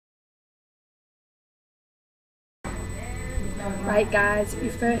Right guys,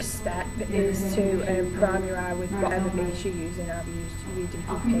 your first step is to prime your eye with whatever base you're using. I've used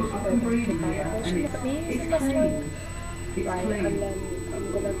UDP brush. Look at me using my slang. Right, and then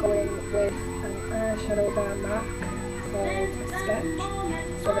I'm going to go in with an eyeshadow by MAC called Sketch,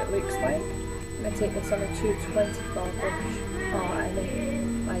 so it looks like. I'm going to take this on a 224 brush or any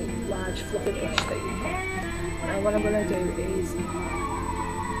like large fluffy brush that you've got. Now what I'm going to do is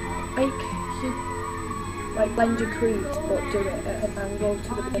blend your crease, but do it at an angle to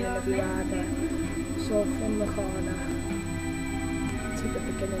the beginning of your eyebrow. So from the corner to the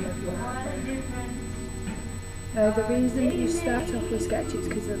beginning of your eyebrow. Now the reason that you start off with Sketch is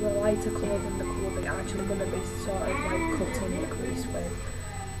because there's a lighter colour than the colour that you're actually going to be sort of like cutting the crease with.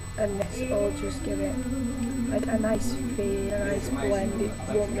 And this will just give it like a nice fade, a nice blend. It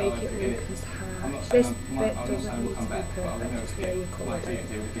won't make it look as harsh. This bit doesn't need to be perfect, just lay your colour down.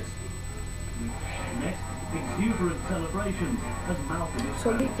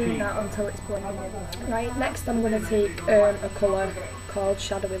 So keep doing that until it's blending in. Right, next I'm going to take a colour called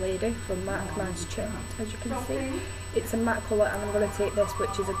Shadowy Lady from MAC. Mine's chipped, as you can see. It's a matte colour, and I'm going to take this,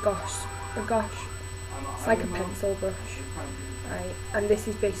 which is a gosh. It's like a pencil brush. Right, and this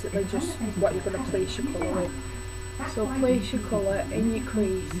is basically just what you're going to place your colour with. So place your colour in your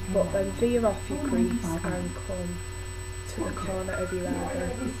crease, but then veer off your crease and come to the corner of your eyebrow,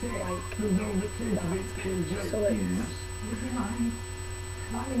 like that. So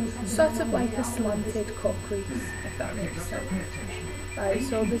it's sort of like a slanted cut crease, if that makes sense. Right,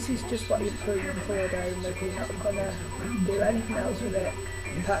 so this is just what you put your colour down with. You're not going to do anything else with it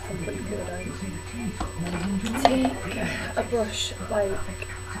apart from put your colour down. Take a brush like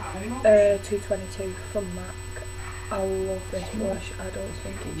 222 from MAC. I love this brush. I don't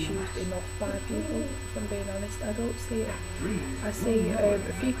think it's used enough by people, if I'm being honest. I don't see it. I see a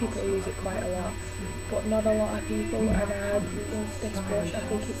few people use it quite a lot, but not a lot of people, and I love this brush. I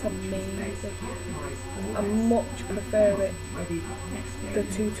think it's amazing. I much prefer it, the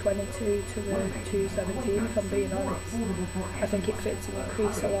 222 to the 217, if I'm being honest. I think it fits in your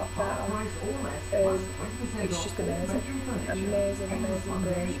crease a lot better. It's just amazing. Amazing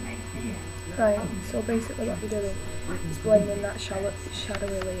brush. Right, so basically what you're doing is blending that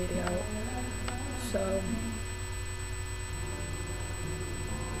shadowy lady out. So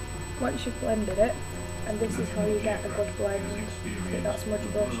once you've blended it, and this is how you get a good blend, take that smudge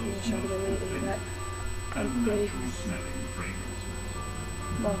brush and the shadowy lady in it and place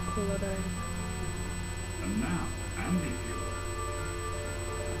more colour down.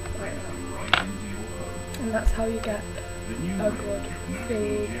 Like that. And that's how you get a good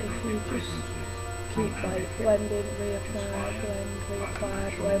fade. If you just keep like blending, reapply, blend,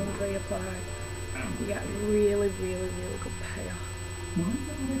 reapply, blend, reapply, you get really good payoff.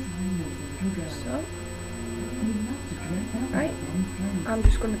 So, right, I'm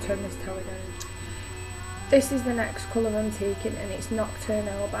just going to turn this tower down. This is the next colour I'm taking, and it's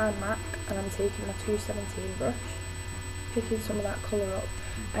Nocturnal by MAC, and I'm taking my 217 brush, picking some of that colour up,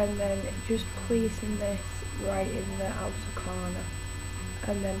 and then just placing this right in the outer corner,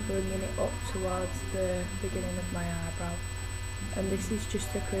 and then bringing it up towards the beginning of my eyebrow. And this is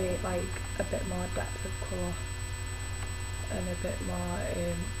just to create like a bit more depth of colour and a bit more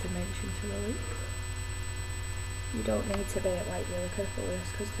dimension to the look. You don't need to be like really careful with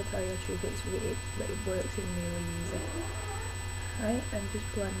this, because to tell you the truth, it works in really easy. Right, and just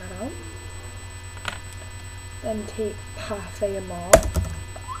blend that out. Then take Parfait More.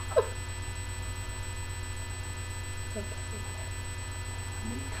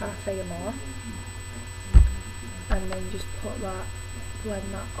 Parfait More, and then just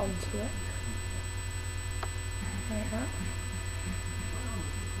blend that onto it, like that.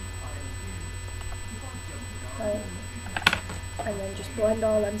 Right. And then just blend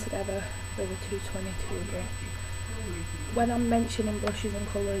all them together with a 222 brush. When I'm mentioning brushes and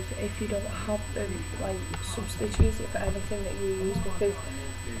colours, if you don't have them, like, substitute it for anything that you use, because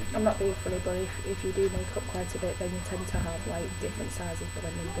I'm not being funny, but if you do make up quite a bit, then you tend to have like different sizes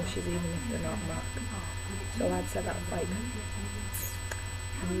blending brushes, even if they're not MAC. So I'd say that's like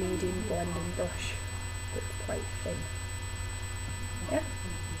a medium blending brush that's quite thin. Yeah.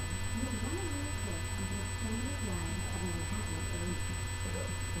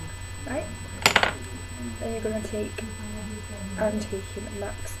 Right. Then you're going to take, I'm taking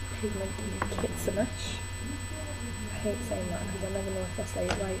MAC's Pigment Kitsamash. I hate saying that because I never know if I say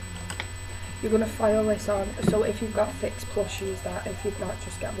it right. You're going to file this on, so if you've got Fix Plus, use that. If you've not,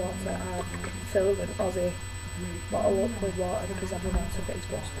 just get water. I've filled an Aussie bottle up with water because I've run out of Fix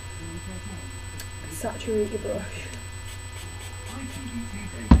Plus. Saturate your brush.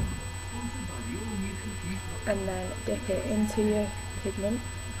 and then dip it into your pigment.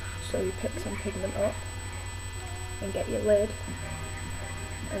 So you pick some pigment up and get your lid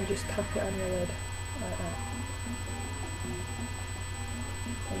and just tap it on your lid like that,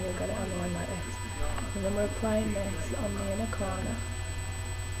 and you'll get it on the line like this. And then we're applying this on the inner corner,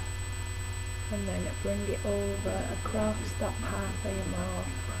 and then bring it over across that part of your mouth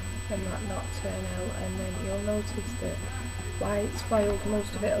and that nocturnal, and then you'll notice that while it's filed,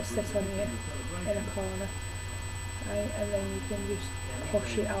 most of it will sit on your inner corner, right? And then you can just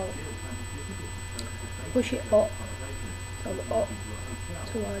push it out, push it up, so up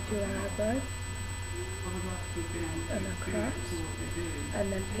towards your eyebrow and across,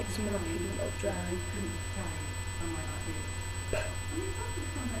 and then pick some of the pigment up dry,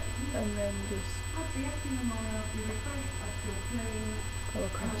 and then just go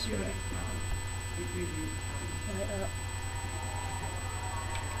across with it like that.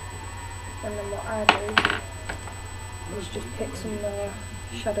 And then what I do is just pick some more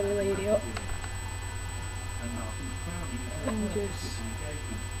shadowy lady up and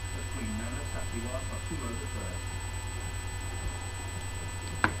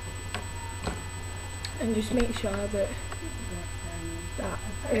just make sure that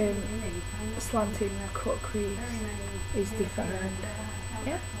slanted cut crease is defined.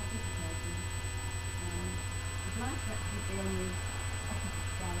 Yeah.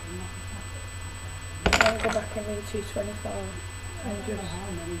 I'll go back and read 224 and just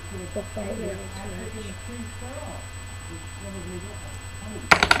buff out the outer edge.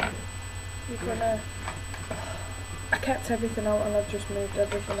 You're gonna... I kept everything out and I've just moved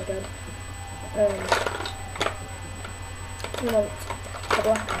everything again. You want a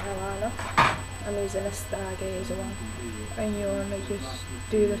black eyeliner. I'm using a Stargazer one, and you want to just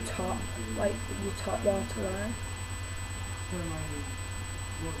do the top, like your top waterline.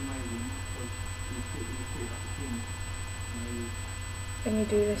 And you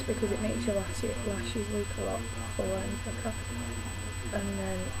do this because it makes your lashes look a lot fuller and thicker. And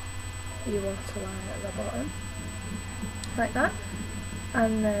then you waterline at the bottom, like that.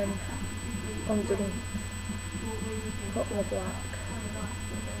 And then underneath, put the black.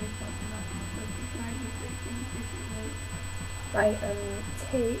 Right, and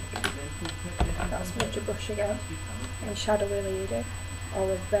take that smudger brush again and shadowy lady,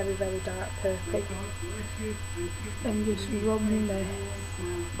 or a very, very dark purple, and just rub this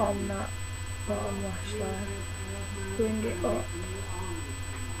on that bottom lash line. Bring it up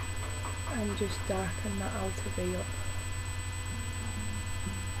and just darken that outer V up.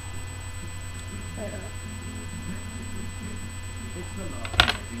 Like that.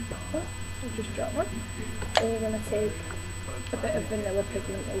 Oh, so just drop one. And you're going to take a bit of vanilla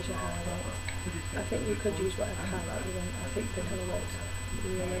pigment as your highlight. I think you could use whatever highlight you want. I think vanilla looks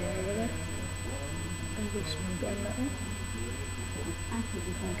really well with it. And just blend that in.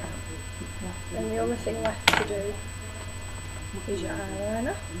 And the only thing left to do is your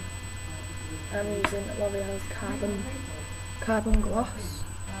eyeliner. I'm using L'Oreal's Carbon Gloss.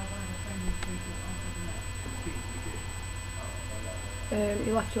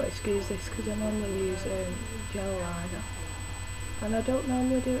 You'll have to excuse this because I normally use gel liner, and I don't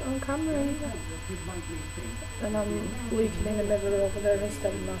normally do it on camera either. And I'm looking in the mirror over there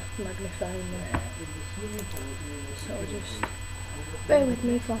instead of magnifying there. So just bear with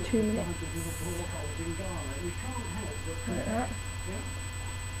me for 2 minutes. Like that.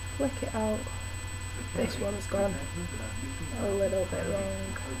 Flick it out. This one's gone a little bit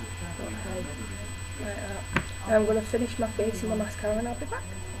wrong. Okay. Like that. I'm going to finish my face in my mascara and I'll be back.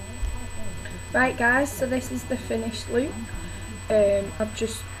 Right guys, so this is the finished look. I've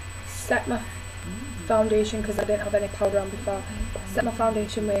just set my foundation because I didn't have any powder on before. Set my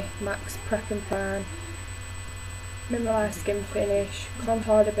foundation with MAC's Prep and Prime, Mineralized Skin Finish,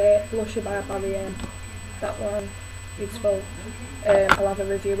 contoured a bit, blusher by Barrier. That one, beautiful. I'll have a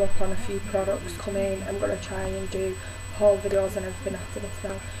review up on a few products coming. I'm going to try and do haul videos and everything after this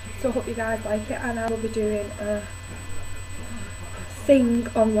now. So I hope you guys like it, and I will be doing a thing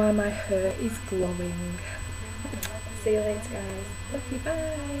on why my hair is glowing. See you later guys. Love you,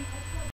 bye.